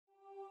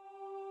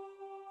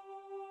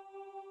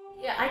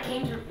Yeah, I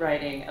came to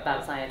writing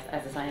about science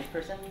as a science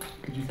person,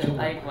 so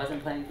I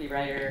wasn't planning to be a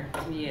writer.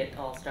 To me, it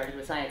all started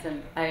with science,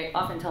 and I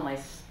often tell my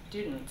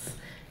students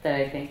that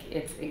I think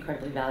it's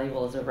incredibly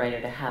valuable as a writer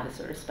to have a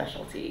sort of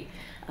specialty,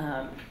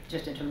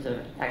 just in terms of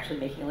actually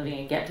making a living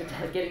and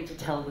getting to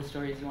tell the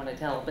stories you want to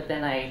tell. But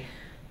then I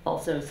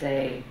also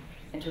say,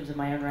 in terms of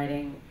my own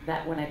writing,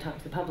 that when I talk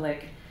to the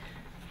public,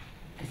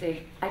 I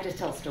say, I just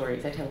tell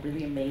stories. I tell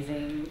really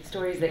amazing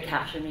stories that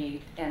capture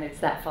me, and it's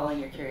that following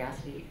your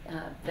curiosity.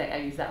 That I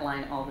use that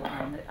line all the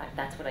time,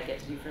 that's what I get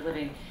to do for a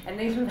living. And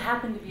they sort of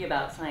happen to be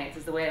about science,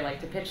 is the way I like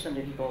to pitch them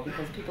to people,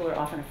 because people are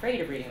often afraid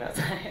of reading about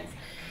science.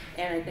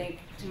 And I think,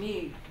 to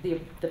me,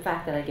 the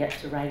fact that I get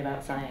to write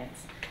about science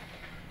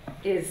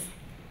is,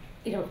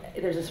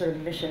 there's a sort of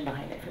mission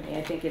behind it for me.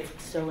 I think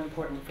it's so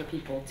important for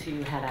people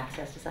to have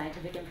access to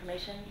scientific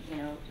information,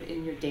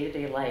 in your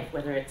day-to-day life,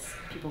 whether it's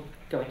people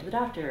going to the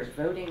doctor,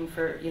 voting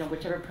for,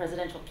 whichever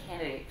presidential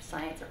candidate.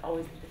 Science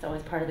it's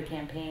always part of the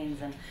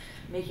campaigns, and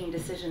making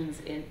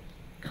decisions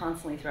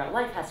constantly throughout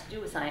life has to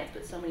do with science,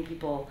 but so many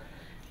people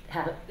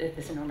have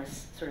this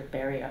enormous sort of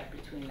barrier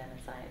between them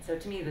and science. So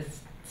to me,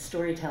 this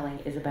storytelling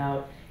is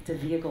it's a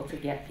vehicle to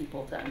get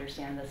people to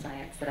understand the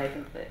science that I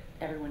think that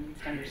everyone needs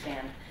to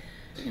understand.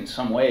 In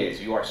some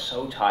ways, you are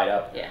so tied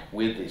up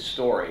with the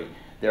story.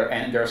 There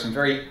are some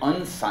very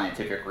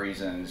unscientific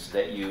reasons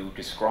that you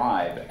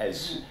describe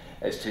as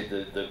to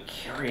the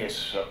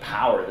curious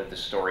power that the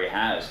story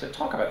has. So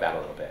talk about that a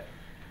little bit.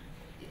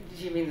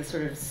 Do you mean the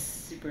sort of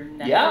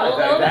supernatural?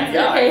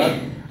 Yeah,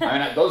 I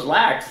mean, those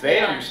lacks, they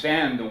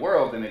understand the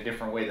world in a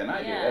different way than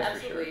I do, that's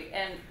absolutely. for sure.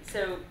 And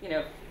so,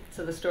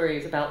 so the story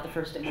is about the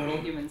first immortal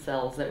human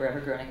cells that were ever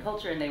grown in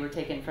culture, and they were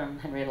taken from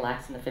Henrietta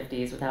Lacks in the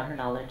 50s without her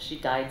knowledge. She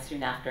died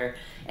soon after.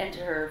 And to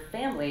her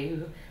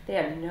family, they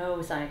had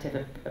no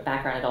scientific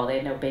background at all. They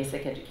had no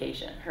basic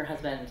education. Her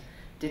husband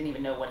didn't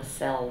even know what a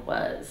cell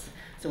was.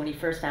 So when he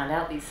first found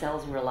out these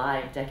cells were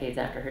alive decades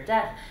after her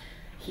death,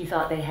 he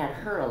thought they had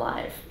her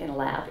alive in a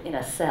lab, in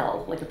a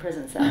cell, like a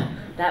prison cell.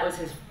 That was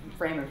his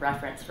frame of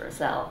reference for a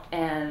cell.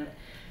 And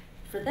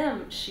for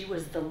them, she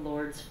was the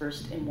Lord's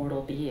first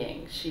immortal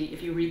being.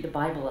 If you read the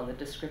Bible and the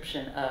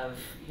description of,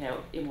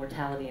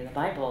 immortality in the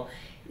Bible,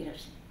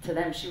 to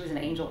them, she was an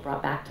angel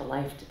brought back to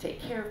life to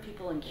take care of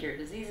people and cure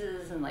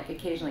diseases and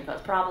occasionally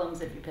cause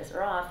problems if you piss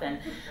her off. And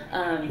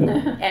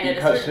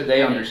because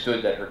they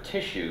understood that her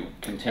tissue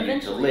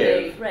continued to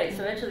live.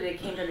 So eventually they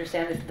came to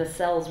understand that the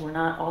cells were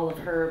not all of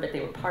her, but they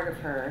were part of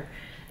her,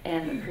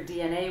 and her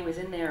DNA was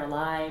in there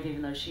alive,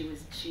 even though she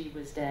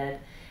was dead.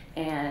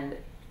 And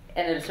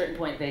at a certain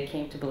point, they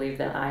came to believe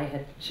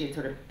that she had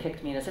sort of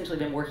picked me and essentially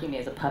been working me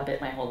as a puppet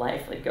my whole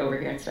life, like go over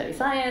here and study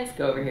science,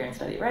 go over here and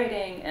study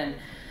writing,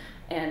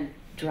 and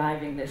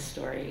driving this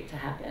story to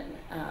happen.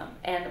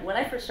 And when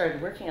I first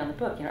started working on the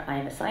book, I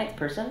am a science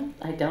person.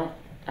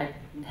 I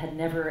had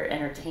never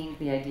entertained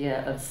the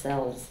idea of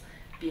cells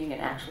being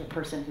an actual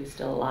person who's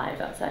still alive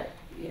outside,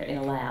 in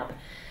a lab,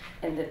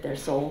 and that their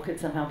soul could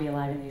somehow be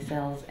alive in these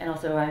cells. And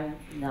also, I'm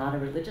not a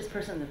religious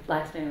person. The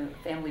Lacks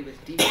family was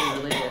deeply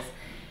religious.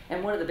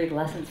 And one of the big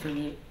lessons for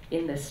me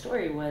in this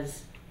story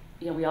was,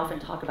 we often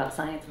talk about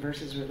science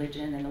versus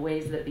religion and the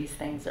ways that these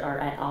things are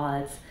at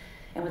odds.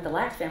 And with the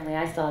Lacks family,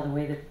 I saw the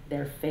way that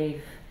their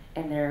faith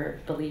and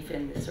their belief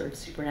in this sort of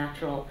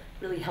supernatural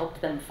really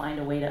helped them find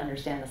a way to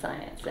understand the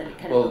science, and it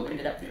kind of opened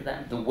it up for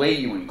them. The way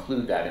you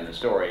include that in the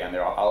story, and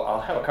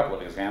I'll have a couple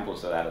of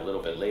examples of that a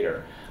little bit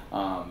later,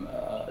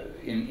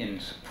 in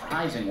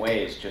surprising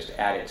ways just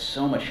added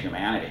so much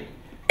humanity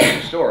to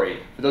the story.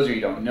 For those of you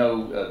who don't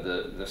know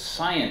the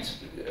science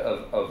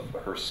of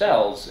her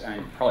cells,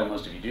 and probably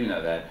most of you do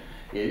know that,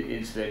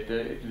 is that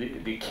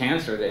the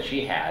cancer that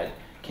she had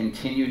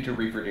continued to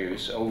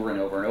reproduce over and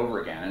over and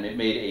over again, and it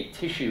made a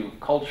tissue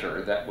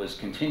culture that was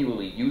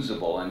continually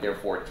usable and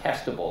therefore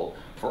testable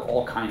for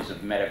all kinds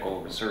of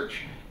medical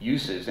research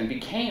uses, and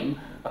became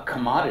a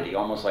commodity,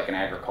 almost like an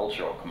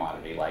agricultural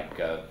commodity, like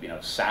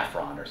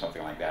saffron or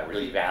something like that,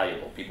 really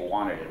valuable. People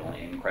wanted it,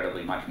 only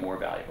incredibly much more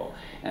valuable,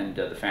 and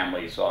the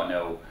family saw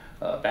no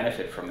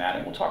benefit from that,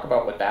 and we'll talk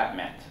about what that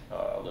meant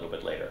a little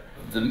bit later.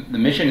 The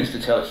mission is to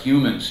tell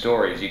human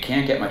stories. You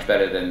can't get much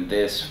better than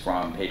this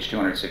from page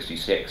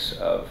 266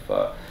 of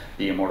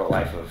The Immortal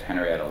Life of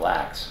Henrietta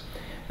Lacks.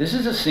 This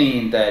is a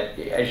scene that,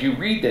 as you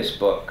read this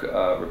book,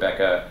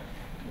 Rebecca,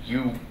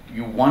 you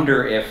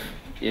wonder if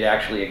it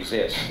actually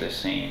exists, this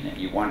scene, and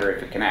you wonder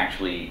if it can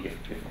actually, if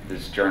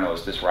this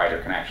journalist, this writer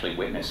can actually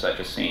witness such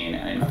a scene,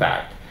 and in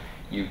fact,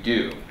 you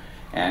do.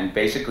 And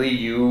basically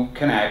you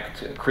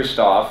connect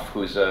Christoph,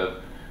 who's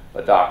a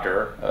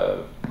doctor,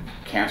 a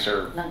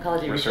cancer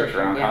researcher,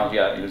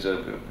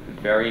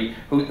 oncology,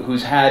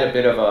 who's had a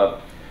bit of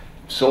a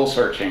soul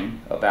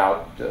searching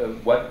about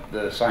what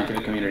the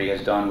scientific community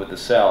has done with the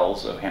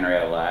cells of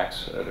Henrietta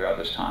Lacks throughout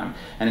this time,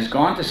 and has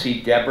gone to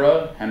see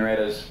Deborah,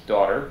 Henrietta's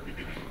daughter,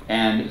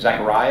 and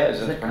Zachariah,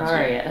 is that the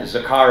pronunciation?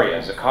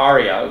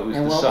 Zachariah, who's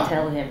the son. I won't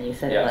tell him you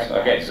said it like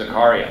that.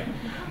 Zachariah.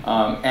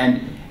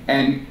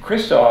 And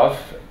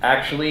Christoph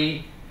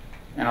actually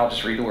and I'll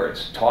just read the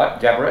words, taught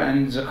Deborah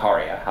and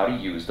Zachariah how to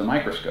use the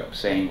microscope,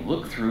 saying,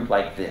 look through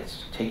like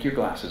this. Take your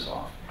glasses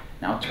off.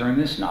 Now turn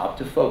this knob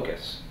to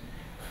focus.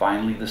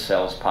 Finally, the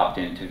cells popped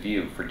into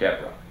view for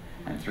Deborah.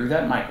 And through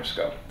that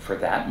microscope, for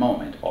that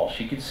moment, all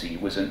she could see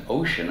was an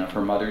ocean of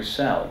her mother's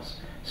cells,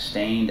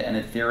 stained an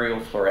ethereal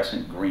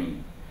fluorescent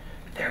green.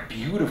 They're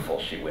beautiful,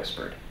 she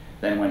whispered,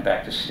 then went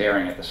back to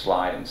staring at the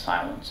slide in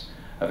silence.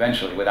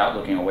 Eventually, without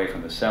looking away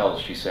from the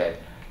cells, she said,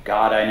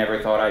 God, I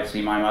never thought I'd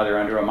see my mother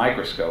under a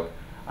microscope.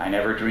 I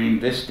never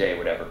dreamed this day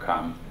would ever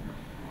come.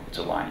 It's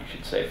a line you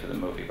should say for the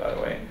movie, by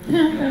the way.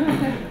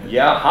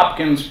 Yeah,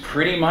 Hopkins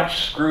pretty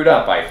much screwed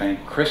up, I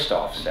think,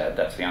 Christoph said,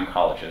 that's the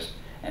oncologist.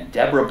 And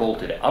Deborah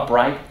bolted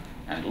upright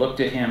and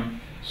looked at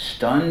him,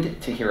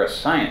 stunned to hear a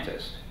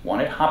scientist, one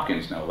at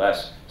Hopkins no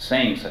less,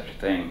 saying such a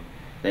thing.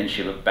 Then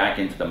she looked back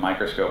into the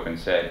microscope and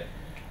said,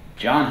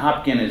 John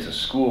Hopkins is a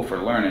school for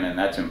learning, and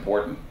that's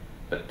important.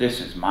 But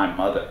this is my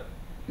mother.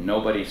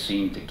 Nobody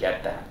seemed to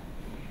get that.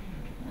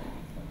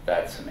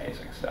 That's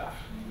amazing stuff.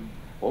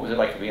 What was it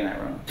like to be in that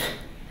room?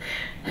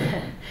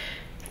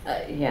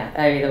 Yeah,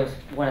 I mean, that was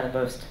one of the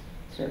most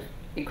sort of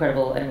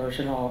incredible and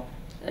emotional,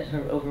 sort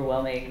of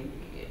overwhelming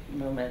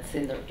moments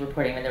in the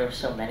reporting. I mean, there were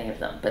so many of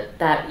them, but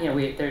that, you know,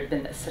 there had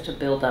been such a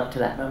build up to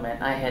that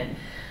moment. I had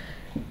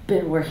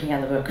been working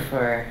on the book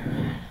for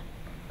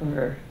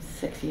over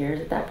 6 years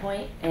at that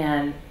point,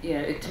 and you know,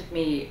 it took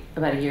me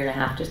about 1.5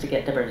 years just to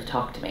get Deborah to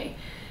talk to me.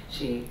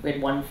 We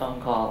had one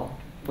phone call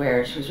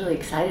where she was really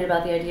excited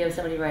about the idea of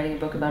somebody writing a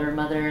book about her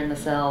mother and the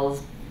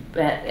cells,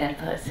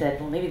 and said,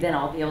 well, maybe then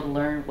I'll be able to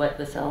learn what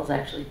the cells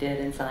actually did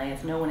in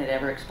science. No one had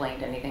ever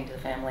explained anything to the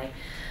family.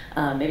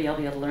 Maybe I'll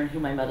be able to learn who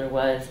my mother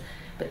was.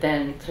 But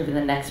then sort of in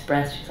the next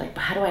breath, she's like,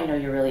 but how do I know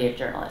you're really a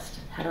journalist?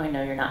 How do I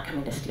know you're not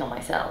coming to steal my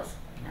cells?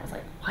 And I was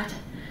like, what?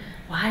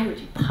 Why would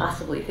you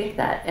possibly think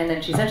that? And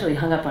then she essentially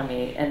hung up on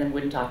me and then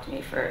wouldn't talk to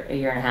me for 1.5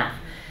 years.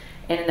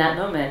 And in that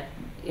moment,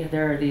 you know,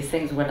 there are these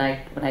things when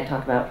I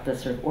talk about the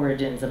sort of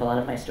origins of a lot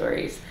of my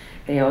stories,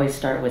 they always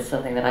start with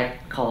something that I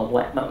call a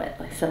what moment,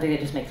 like something that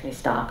just makes me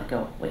stop and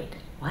go, wait,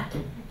 what?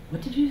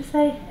 What did you just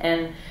say?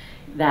 And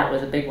that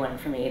was a big one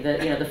for me.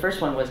 The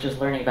first one was just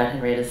learning about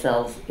Henrietta's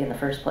cells in the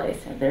first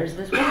place. And there's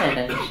this woman,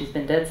 and she's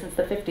been dead since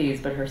the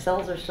 50s, but her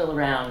cells are still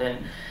around,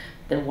 and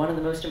they're one of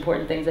the most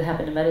important things that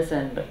happened to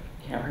medicine, but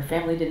you know, her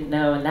family didn't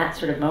know. And that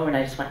sort of moment,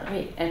 I just went,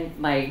 wait.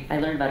 And I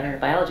learned about her in a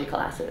biology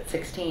class at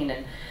 16,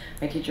 and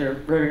my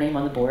teacher wrote her name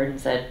on the board and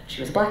said she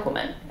was a black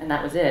woman, and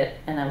that was it.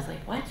 And I was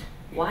like, what?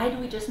 Why do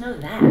we just know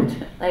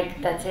that?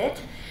 Like, that's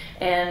it?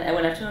 And I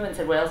went up to him and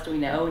said, what else do we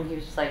know? And he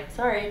was just like,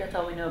 sorry, that's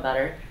all we know about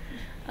her.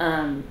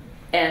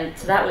 And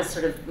so that was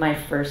sort of my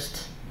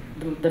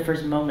the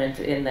first moment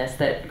in this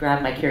that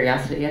grabbed my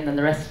curiosity, and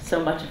then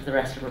so much of the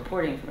rest of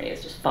reporting for me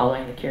is just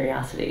following the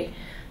curiosity.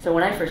 So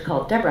when I first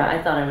called Deborah,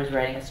 I thought I was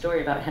writing a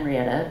story about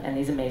Henrietta and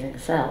these amazing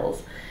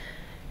cells.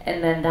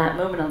 And then that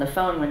moment on the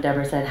phone when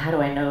Deborah said, how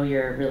do I know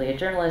you're really a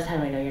journalist? How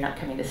do I know you're not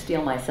coming to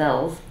steal my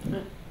cells?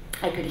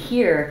 I could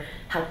hear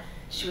how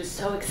she was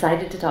so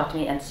excited to talk to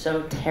me and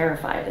so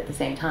terrified at the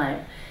same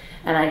time.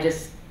 And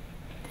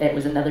it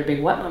was another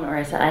big what moment where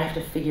I said, I have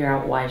to figure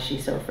out why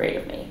she's so afraid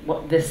of me.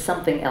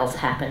 Something else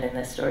happened in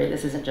this story.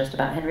 This isn't just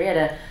about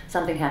Henrietta.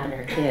 Something happened to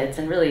her kids.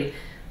 And really,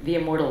 the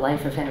immortal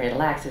life of Henrietta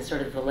Lacks is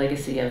sort of the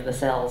legacy of the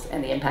cells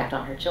and the impact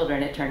on her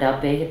children. It turned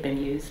out they had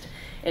been used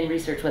in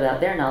research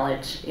without their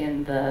knowledge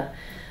in the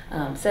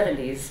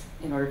 70s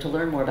in order to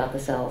learn more about the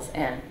cells,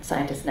 and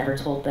scientists never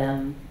told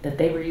them that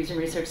they were used in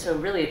research. So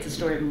really, it's a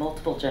story of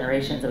multiple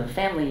generations of a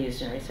family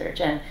used in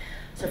research. And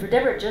so for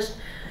Deborah,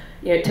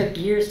 it took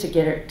years to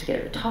get her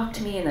to talk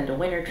to me and then to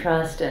win her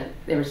trust, and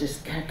there was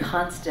just kind of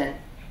constant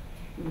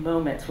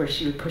moments where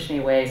she would push me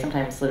away,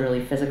 sometimes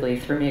literally physically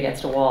threw me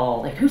against a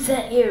wall, like, who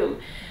sent you?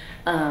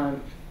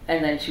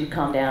 And then she would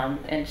calm down,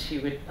 and she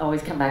would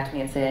always come back to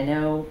me and say, I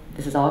know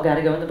this has all got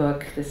to go in the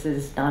book. This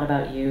is not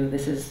about you.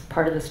 This is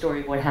part of the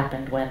story of what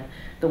happened when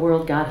the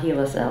world got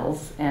HeLa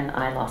cells and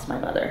I lost my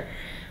mother,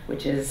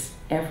 which is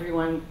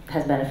everyone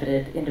has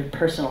benefited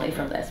interpersonally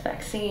from this.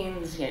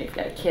 Vaccines, you've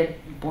got a kid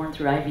born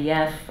through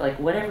IVF, like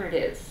whatever it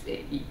is,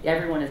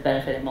 everyone has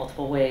benefited in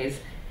multiple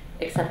ways,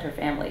 except her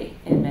family.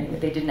 In many,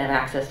 they didn't have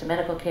access to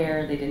medical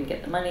care. They didn't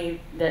get the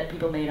money that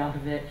people made off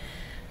of it.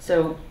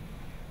 So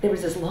there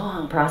was this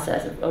long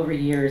process of over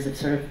years of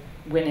sort of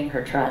winning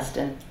her trust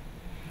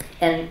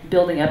and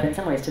building up in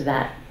some ways to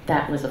that.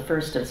 That was the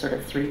first of sort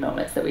of 3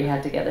 moments that we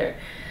had together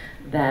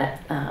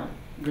that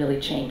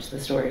really changed the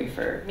story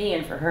for me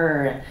and for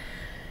her.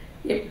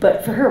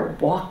 But for her,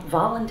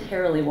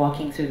 voluntarily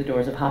walking through the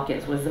doors of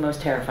Hopkins was the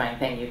most terrifying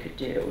thing you could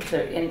do. So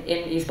in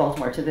East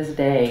Baltimore, to this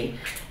day,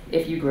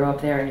 if you grow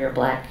up there and you're a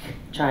black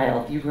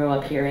child, you grow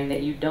up hearing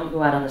that you don't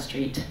go out on the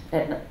street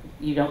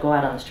you don't go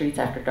out on the streets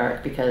after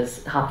dark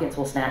because Hopkins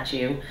will snatch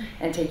you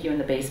and take you in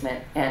the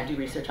basement and do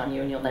research on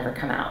you and you'll never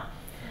come out.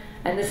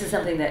 And this is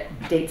something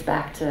that dates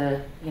back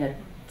to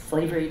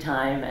slavery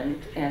time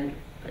and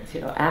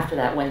after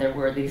that, when there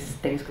were these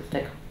things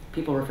that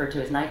people referred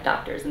to as night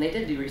doctors, and they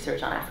did do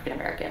research on African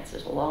Americans.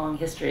 There's a long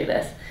history of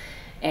this,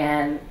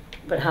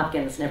 but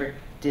Hopkins never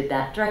did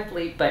that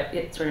directly, but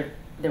it sort of,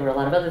 there were a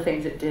lot of other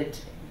things it did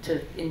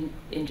to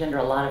engender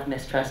a lot of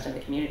mistrust in the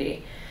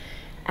community.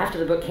 After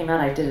the book came out,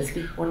 I did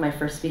one of my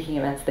first speaking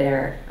events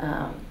there.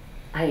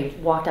 I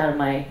walked out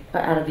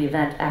of the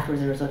event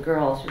afterwards. There was a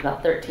girl, she was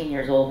about 13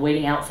 years old,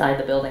 waiting outside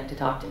the building to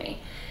talk to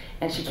me.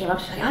 And she came up,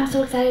 she's like, I'm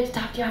so excited to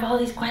talk to you, I have all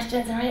these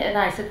questions. And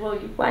I said, well,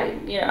 why,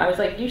 I was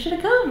like, you should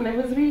have come, it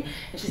was me.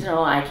 And she said,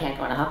 oh, I can't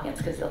go into Hopkins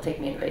because they'll take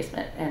me in the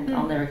basement and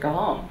I'll never go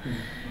home.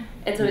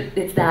 And so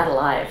it's that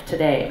alive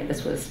today. I mean,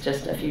 this was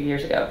just a few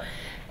years ago.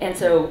 And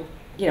so,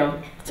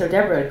 so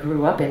Deborah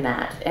grew up in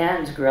that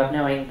and grew up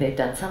knowing they'd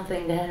done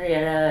something to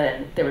Henrietta,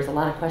 and there was a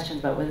lot of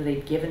questions about whether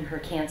they'd given her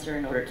cancer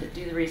in order to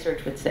do the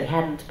research, which they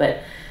hadn't. But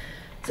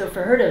so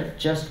for her to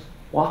just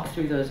walk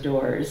through those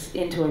doors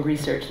into a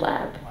research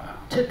lab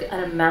took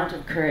an amount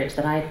of courage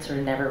that I'd sort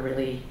of never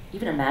really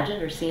even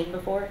imagined or seen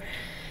before.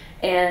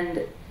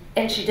 And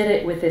she did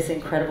it with this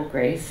incredible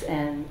grace,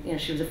 and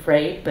she was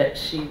afraid, but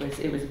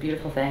it was a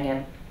beautiful thing.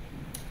 And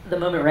the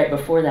moment right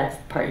before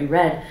that part you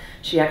read,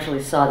 she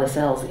actually saw the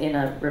cells in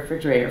a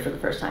refrigerator for the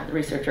first time. The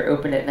researcher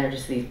opened it, and there were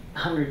just these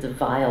hundreds of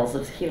vials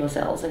of HeLa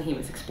cells, and he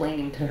was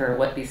explaining to her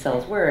what these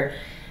cells were.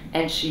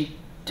 And he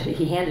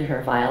handed her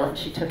a vial, and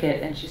she took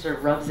it, and she sort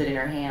of rubs it in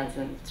her hands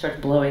and starts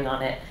blowing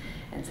on it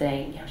and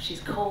saying, she's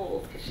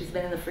cold because she's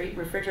been in the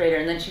refrigerator.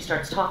 And then she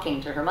starts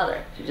talking to her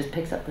mother. She just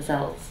picks up the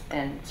cells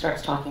and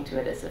starts talking to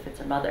it as if it's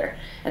her mother.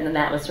 And then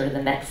that was sort of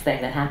the next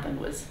thing that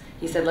happened was,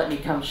 he said, let me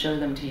come show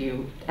them to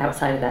you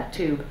outside of that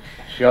tube.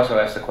 She also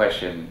asked the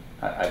question,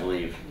 I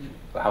believe,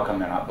 how come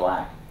they're not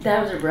black?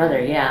 That was her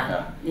brother,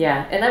 yeah.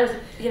 And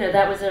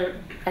that was,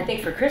 I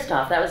think for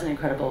Christoph, that was an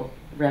incredible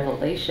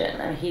revelation.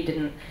 I mean, he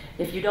didn't,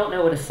 if you don't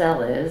know what a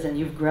cell is, and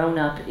you've grown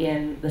up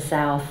in the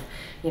South,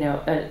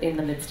 in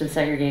the midst of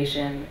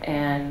segregation,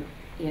 and,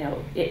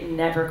 it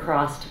never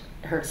crossed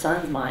her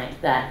son's mind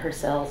that her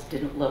cells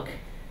didn't look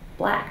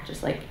black,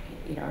 just like,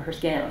 her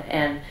skin.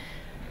 And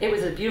it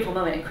was a beautiful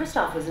moment. And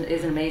Christoph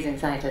is an amazing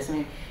scientist. I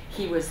mean,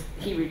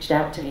 he reached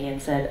out to me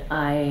and said,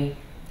 I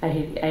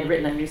had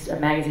written a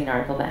magazine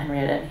article about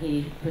Henrietta, and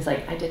he was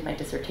like, I did my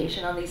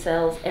dissertation on these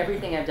cells.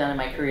 Everything I've done in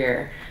my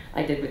career,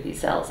 I did with these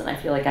cells, and I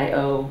feel like I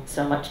owe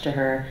so much to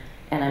her.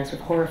 And I'm sort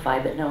of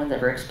horrified that no one's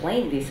ever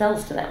explained these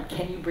cells to them.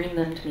 Can you bring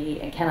them to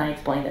me, and can I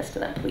explain this to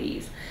them,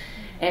 please?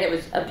 And it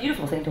was a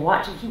beautiful thing to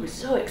watch, and he was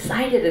so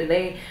excited, and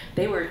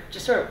they were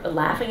just sort of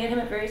laughing at him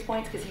at various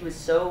points because he was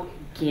so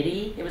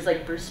giddy. It was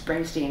like Bruce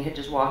Springsteen had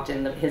just walked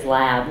in his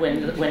lab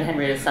when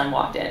Henrietta's son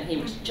walked in. He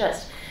was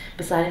just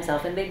beside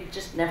himself, and they'd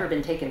just never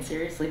been taken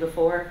seriously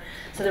before.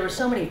 So there were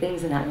so many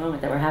things in that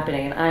moment that were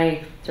happening, and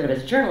I, sort of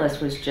as a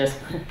journalist, was just,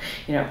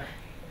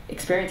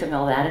 experiencing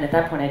all that, and at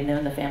that point I'd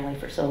known the family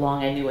for so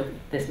long, I knew what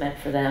this meant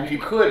for them. If you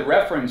could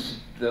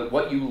reference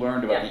what you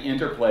learned about the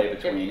interplay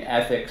between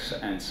ethics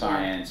and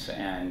science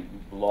and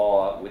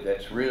law,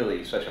 that's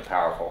really such a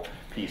powerful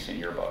piece in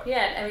your book.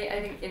 Yeah, I mean,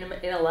 I think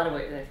in a lot of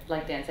ways,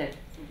 like Dan said,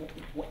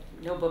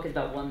 no book is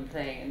about one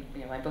thing,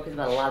 and my book is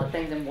about a lot of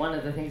things, and one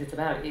of the things it's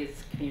about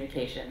is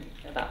communication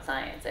about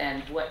science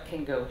and what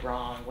can go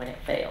wrong when it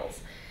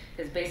fails.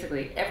 Because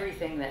basically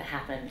everything that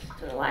happened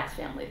to the Lax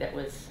family that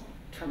was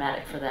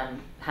traumatic for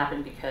them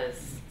happened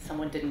because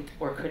someone didn't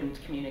or couldn't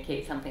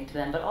communicate something to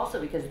them, but also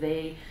because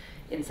they,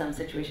 in some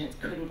situations,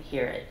 couldn't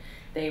hear it.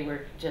 They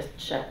were just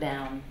shut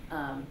down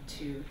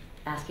to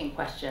asking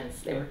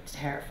questions. They were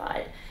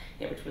terrified,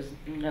 which was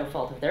no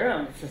fault of their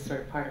own. It's a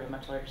sort of part of a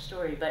much larger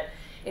story. But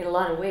in a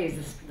lot of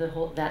ways,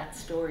 that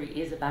story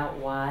is about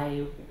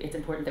why it's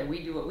important that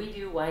we do what we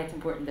do, why it's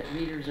important that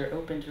readers are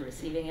open to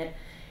receiving it.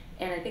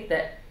 And I think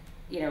that,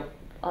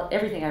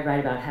 everything I write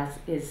about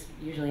is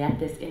usually at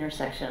this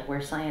intersection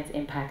where science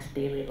impacts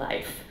daily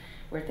life,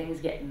 where things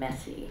get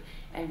messy,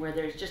 and where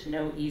there's just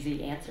no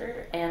easy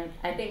answer. And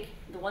I think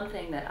the one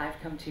thing that I've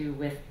come to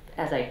with,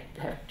 as I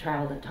have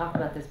traveled and talked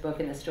about this book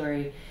and this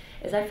story,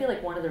 is I feel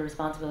like one of the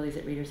responsibilities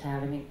that readers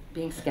have,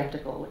 being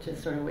skeptical, which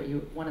is sort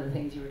of one of the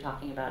things you were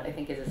talking about, I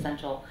think is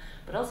essential,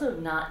 but also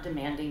not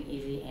demanding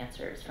easy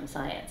answers from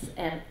science.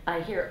 And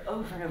I hear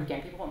over and over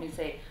again, people want me to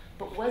say,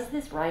 but was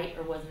this right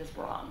or was this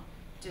wrong?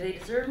 Do they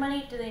deserve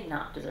money? Do they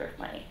not deserve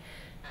money?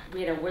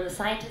 Were the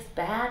scientists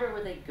bad or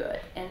were they good?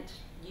 And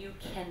you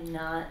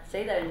cannot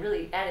say that. And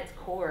really, at its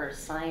core,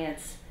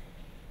 science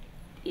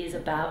is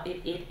about,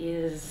 it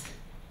is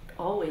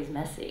always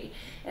messy.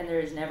 And there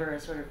is never a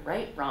sort of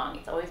right, wrong.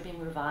 It's always being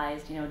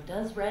revised.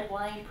 Does red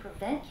wine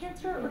prevent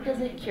cancer or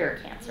does it cure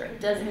cancer?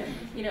 Does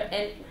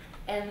it,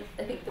 and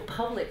I think the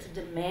public's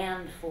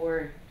demand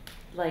for,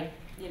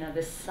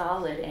 this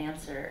solid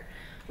answer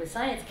with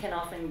science can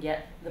often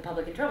get the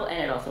public in trouble,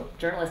 and it also,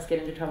 journalists get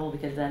into trouble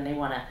because then they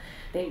want to,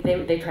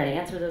 they try to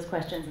answer those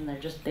questions, and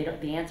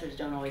the answers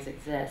don't always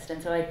exist.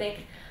 And so I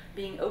think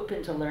being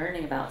open to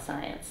learning about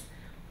science,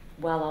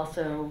 while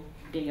also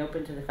being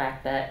open to the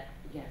fact that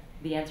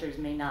the answers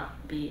may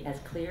not be as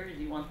clear as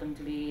you want them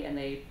to be, and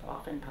they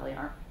often probably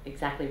aren't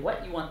exactly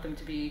what you want them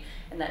to be,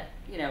 and that,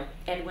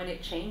 and when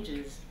it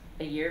changes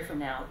a year from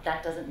now,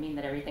 that doesn't mean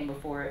that everything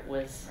before it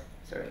was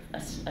sort of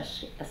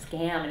a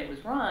scam and it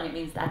was wrong, it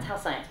means that's how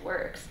science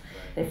works.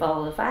 They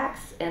follow the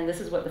facts, and this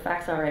is what the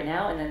facts are right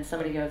now, and then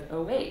somebody goes,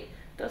 oh wait,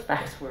 those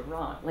facts were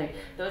wrong. Like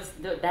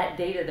that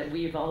data that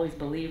we've always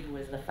believed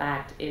was the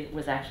fact, it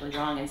was actually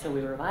wrong, and so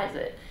we revise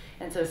it.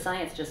 And so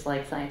science, just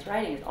like science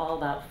writing, is all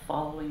about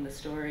following the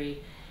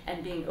story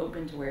and being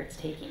open to where it's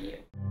taking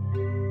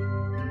you.